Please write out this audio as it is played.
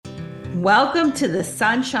Welcome to the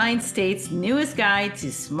Sunshine State's newest guide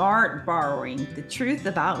to smart borrowing, the truth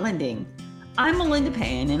about lending. I'm Melinda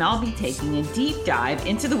Payne, and I'll be taking a deep dive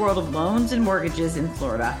into the world of loans and mortgages in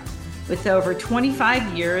Florida. With over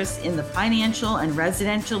 25 years in the financial and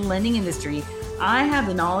residential lending industry, I have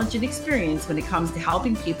the knowledge and experience when it comes to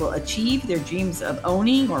helping people achieve their dreams of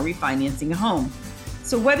owning or refinancing a home.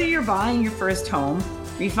 So whether you're buying your first home,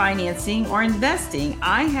 refinancing, or investing,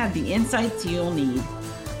 I have the insights you'll need.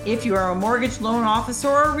 If you are a mortgage loan officer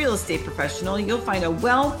or a real estate professional, you'll find a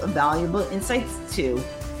wealth of valuable insights too.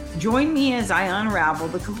 Join me as I unravel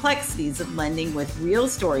the complexities of lending with real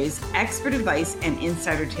stories, expert advice, and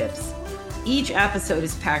insider tips. Each episode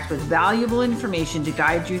is packed with valuable information to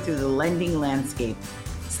guide you through the lending landscape.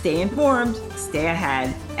 Stay informed, stay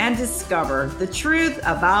ahead, and discover the truth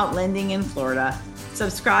about lending in Florida.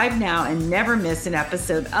 Subscribe now and never miss an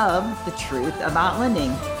episode of The Truth About Lending.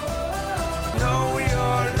 No,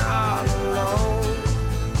 you're not alone,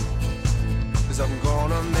 'cause I'm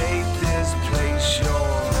gonna make